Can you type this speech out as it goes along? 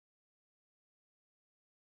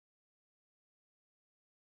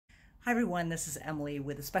Hi everyone, this is Emily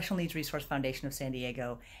with the Special Needs Resource Foundation of San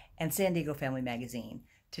Diego and San Diego Family Magazine.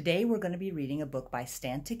 Today we're going to be reading a book by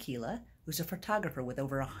Stan Tekiela, who's a photographer with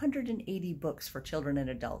over 180 books for children and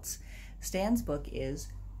adults. Stan's book is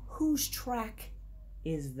Whose Track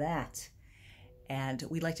Is That? And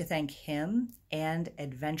we'd like to thank him and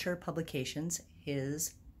Adventure Publications,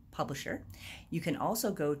 his publisher. You can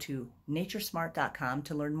also go to naturesmart.com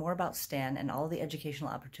to learn more about Stan and all the educational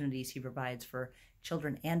opportunities he provides for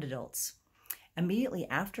children and adults. Immediately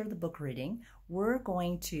after the book reading, we're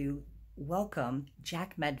going to welcome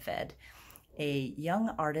Jack Medved, a young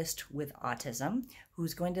artist with autism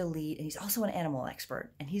who's going to lead, and he's also an animal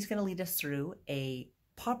expert, and he's going to lead us through a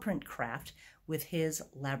paw print craft with his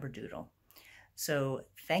Labradoodle. So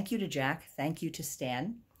thank you to Jack, thank you to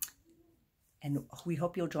Stan, and we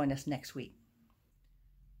hope you'll join us next week.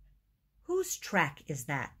 Whose track is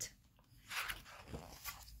that?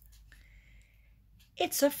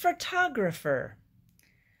 It's a photographer.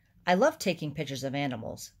 I love taking pictures of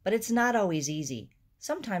animals, but it's not always easy.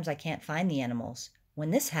 Sometimes I can't find the animals. When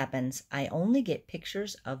this happens, I only get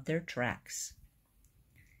pictures of their tracks.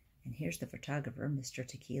 And here's the photographer, Mr.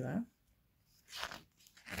 Tekiela.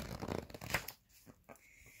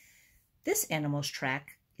 This animal's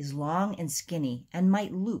track is long and skinny and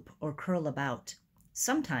might loop or curl about.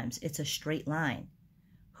 Sometimes it's a straight line.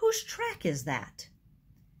 Whose track is that?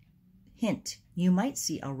 Hint, you might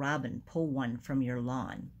see a robin pull one from your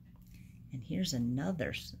lawn. And here's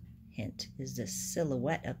another hint, is the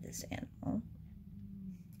silhouette of this animal.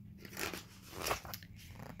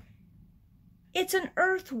 It's an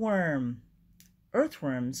earthworm.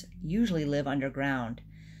 Earthworms usually live underground,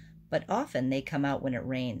 but often they come out when it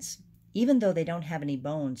rains. Even though they don't have any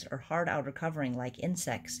bones or hard outer covering like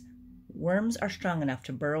insects, worms are strong enough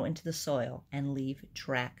to burrow into the soil and leave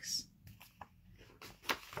tracks.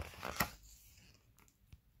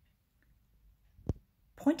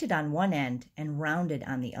 Pointed on one end and rounded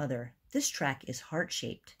on the other, this track is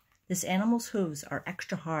heart-shaped. This animal's hooves are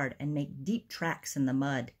extra hard and make deep tracks in the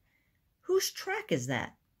mud. Whose track is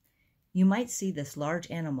that? You might see this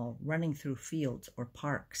large animal running through fields or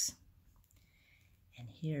parks. And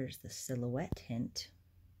here's the silhouette hint.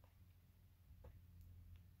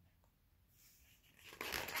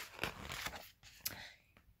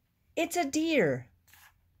 It's a deer.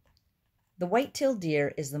 The white-tailed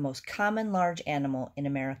deer is the most common large animal in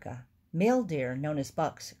America. Male deer, known as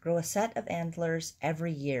bucks, grow a set of antlers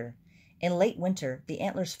every year. In late winter, the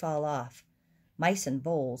antlers fall off. Mice and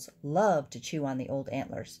voles love to chew on the old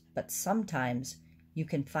antlers, but sometimes you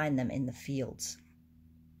can find them in the fields.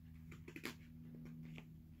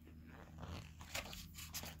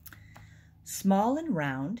 Small and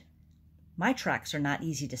round, my tracks are not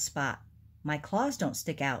easy to spot. My claws don't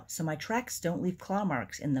stick out, so my tracks don't leave claw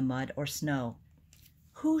marks in the mud or snow.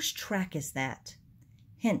 Whose track is that?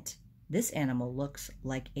 Hint, this animal looks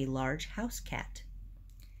like a large house cat.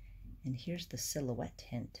 And here's the silhouette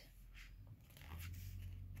hint.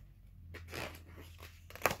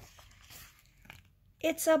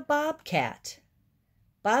 It's a bobcat.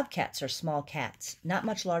 Bobcats are small cats, not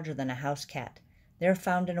much larger than a house cat. They're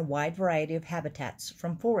found in a wide variety of habitats,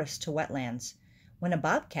 from forests to wetlands. When a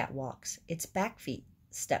bobcat walks, its back feet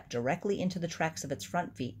step directly into the tracks of its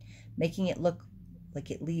front feet, making it look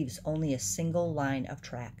like it leaves only a single line of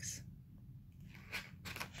tracks.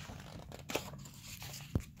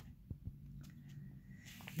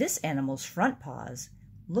 This animal's front paws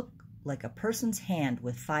look like a person's hand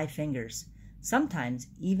with 5 fingers, sometimes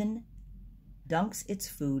even dunks its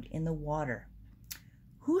food in the water.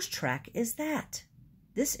 Whose track is that?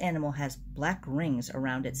 This animal has black rings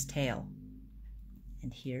around its tail.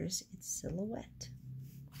 And here's its silhouette.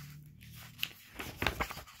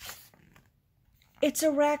 It's a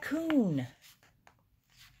raccoon.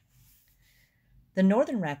 The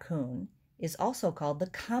northern raccoon is also called the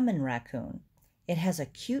common raccoon. It has a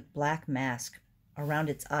cute black mask around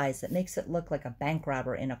its eyes that makes it look like a bank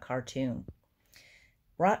robber in a cartoon.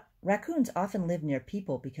 Raccoons often live near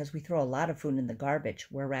people because we throw a lot of food in the garbage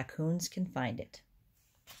where raccoons can find it.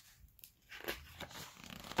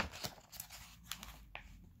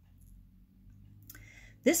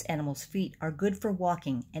 This animal's feet are good for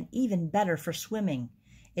walking and even better for swimming.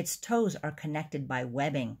 Its toes are connected by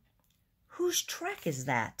webbing. Whose track is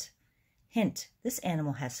that? Hint, this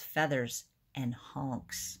animal has feathers and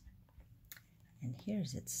honks. And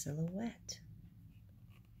here's its silhouette.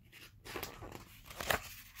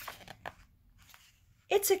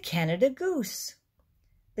 It's a Canada goose.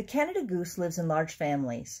 The Canada goose lives in large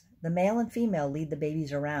families. The male and female lead the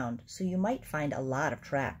babies around, so you might find a lot of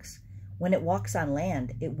tracks. When it walks on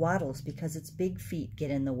land, it waddles because its big feet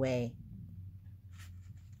get in the way.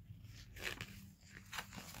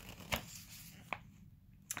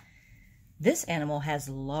 This animal has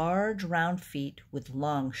large round feet with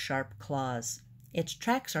long sharp claws. Its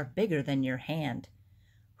tracks are bigger than your hand.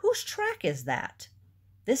 Whose track is that?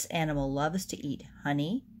 This animal loves to eat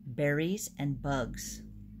honey, berries, and bugs.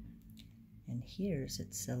 And here's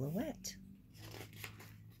its silhouette.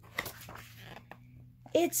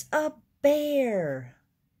 It's a bear!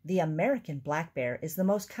 The American black bear is the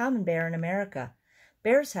most common bear in America.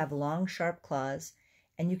 Bears have long, sharp claws,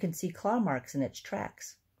 and you can see claw marks in its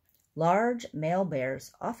tracks. Large male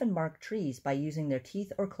bears often mark trees by using their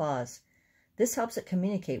teeth or claws. This helps it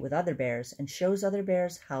communicate with other bears and shows other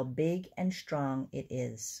bears how big and strong it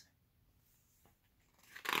is.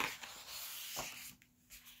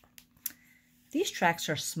 These tracks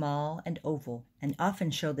are small and oval and often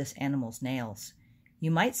show this animal's nails. You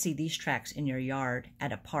might see these tracks in your yard,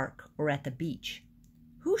 at a park, or at the beach.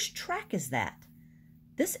 Whose track is that?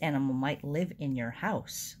 This animal might live in your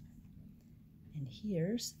house. And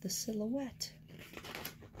here's the silhouette.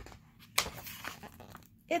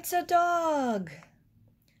 It's a dog!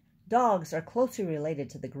 Dogs are closely related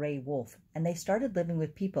to the gray wolf, and they started living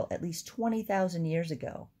with people at least 20,000 years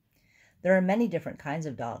ago. There are many different kinds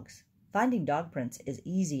of dogs. Finding dog prints is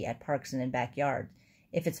easy at parks and in backyards.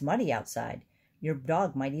 If it's muddy outside, your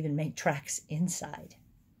dog might even make tracks inside.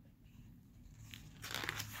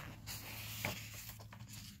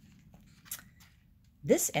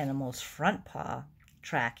 This animal's front paw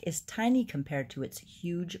track is tiny compared to its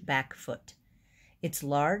huge back foot. Its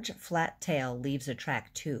large, flat tail leaves a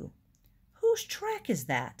track too. Whose track is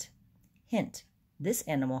that? Hint, this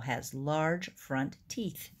animal has large front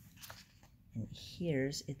teeth. And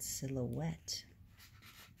here's its silhouette.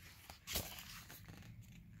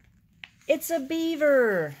 It's a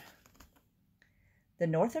beaver! The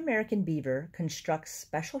North American beaver constructs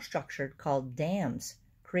special structures called dams,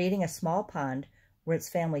 creating a small pond where its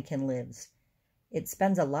family can live. It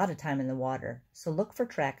spends a lot of time in the water, so look for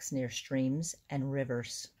tracks near streams and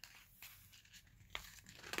rivers.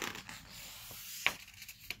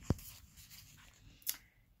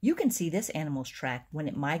 You can see this animal's track when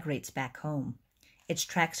it migrates back home. Its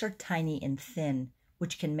tracks are tiny and thin,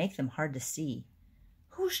 which can make them hard to see.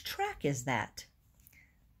 Whose track is that?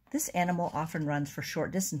 This animal often runs for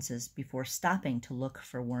short distances before stopping to look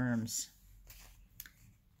for worms.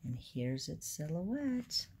 And here's its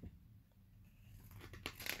silhouette.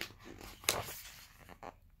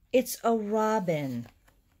 It's a robin.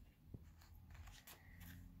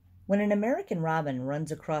 When an American robin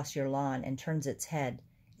runs across your lawn and turns its head,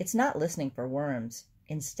 it's not listening for worms.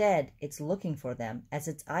 Instead, it's looking for them, as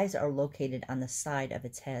its eyes are located on the side of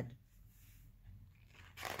its head.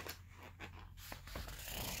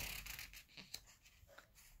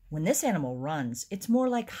 When this animal runs, it's more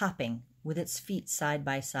like hopping, with its feet side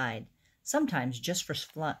by side. Sometimes, just for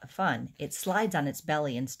fun, it slides on its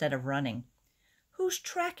belly instead of running. Whose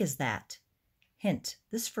track is that? Hint,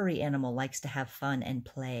 this furry animal likes to have fun and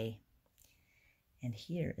play. And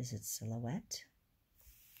here is its silhouette.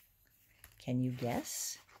 Can you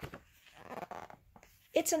guess?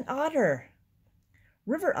 It's an otter.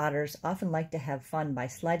 River otters often like to have fun by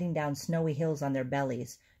sliding down snowy hills on their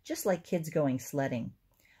bellies, just like kids going sledding.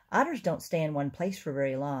 Otters don't stay in one place for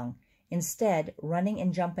very long, instead running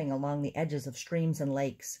and jumping along the edges of streams and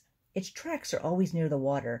lakes. Its tracks are always near the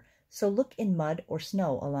water, so look in mud or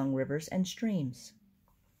snow along rivers and streams.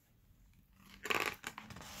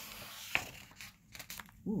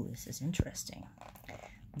 Ooh, this is interesting.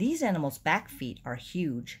 These animals' back feet are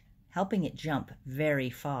huge, helping it jump very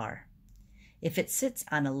far. If it sits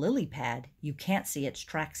on a lily pad, you can't see its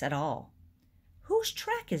tracks at all. Whose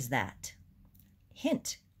track is that?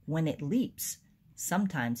 Hint, when it leaps,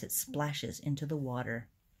 sometimes it splashes into the water.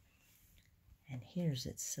 And here's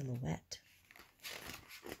its silhouette.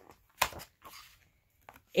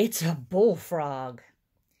 It's a bullfrog.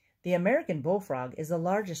 The American bullfrog is the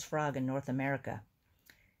largest frog in North America.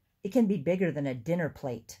 It can be bigger than a dinner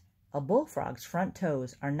plate. A bullfrog's front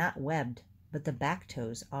toes are not webbed, but the back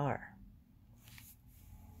toes are.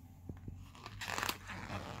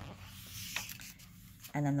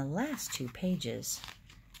 And on the last 2 pages,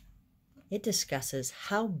 it discusses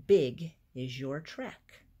how big is your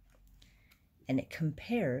track. And it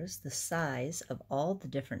compares the size of all the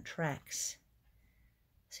different tracks.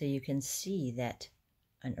 So you can see that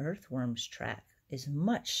an earthworm's track is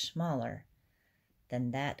much smaller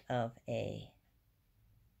than that of a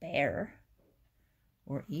bear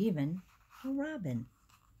or even a robin.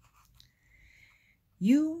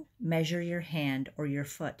 You measure your hand or your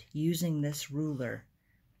foot using this ruler.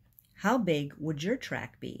 How big would your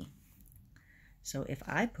track be? So if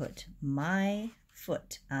I put my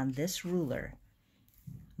foot on this ruler,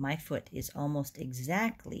 my foot is almost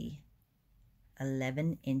exactly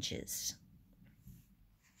 11 inches.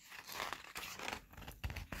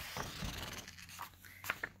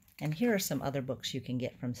 And here are some other books you can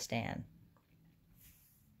get from Stan.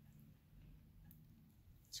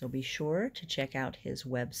 So be sure to check out his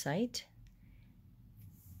website.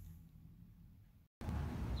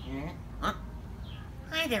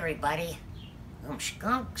 Hi there, everybody. I'm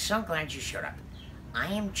so glad you showed up. I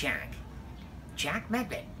am Jack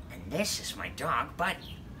Medved, and this is my dog,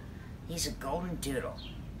 Buddy. He's a golden doodle.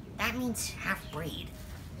 That means half-breed.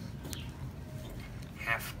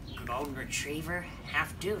 Half golden retriever,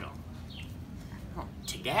 half doodle.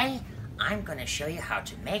 Today, I'm going to show you how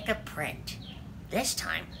to make a print. This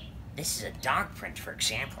time, this is a dog print, for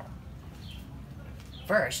example.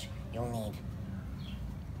 First, you'll need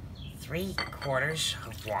 3/4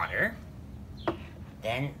 of water,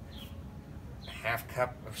 then a ½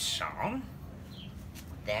 cup of salt,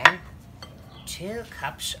 then 2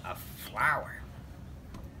 cups of flour.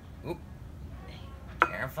 Oop,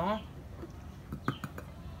 careful.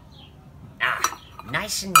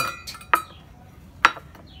 Nice and neat.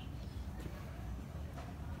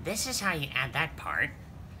 This is how you add that part.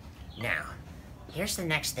 Now, here's the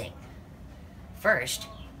next thing. First,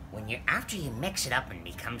 after you mix it up and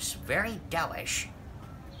it becomes very doughish,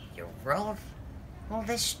 you roll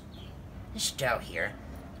this dough here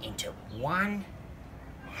into 1/2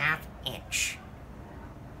 inch.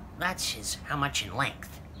 That's how much in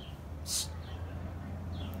length.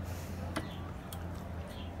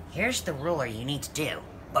 Here's the ruler you need to do.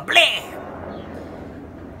 Ba-blam!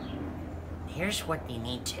 Here's what you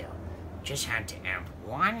need to. Just had to add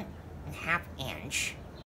 1/2 inch.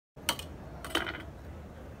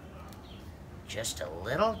 Just a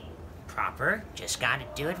little proper. Just gotta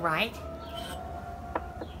do it right.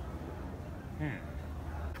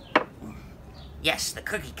 Yes, the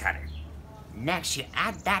cookie cutter. Next, you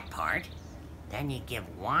add that part. Then you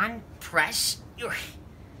give one press.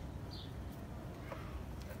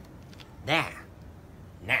 There.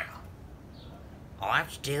 Now, all I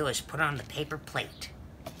have to do is put on the paper plate.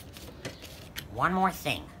 One more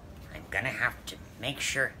thing. I'm gonna have to make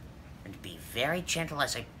sure and be very gentle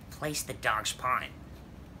as I place the dog's paw in.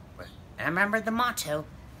 And remember the motto,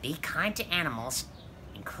 be kind to animals,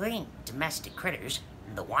 including domestic critters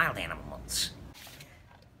and the wild animals.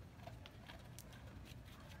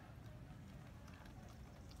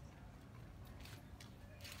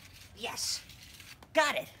 Yes,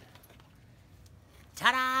 got it.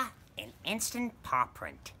 Ta-da! An instant paw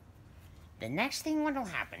print. The next thing what'll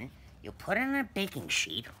happen, you'll put it on a baking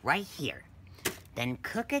sheet right here. Then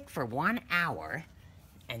cook it for 1 hour,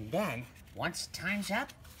 and then, once time's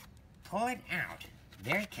up, pull it out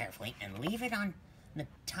very carefully and leave it on the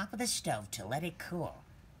top of the stove to let it cool.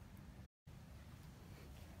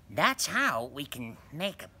 That's how we can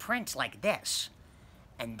make a print like this.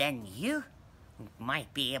 And then you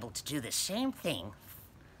might be able to do the same thing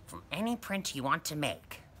from any print you want to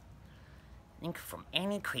make. Think from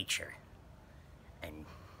any creature. And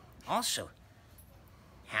also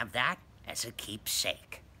have that as a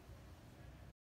keepsake.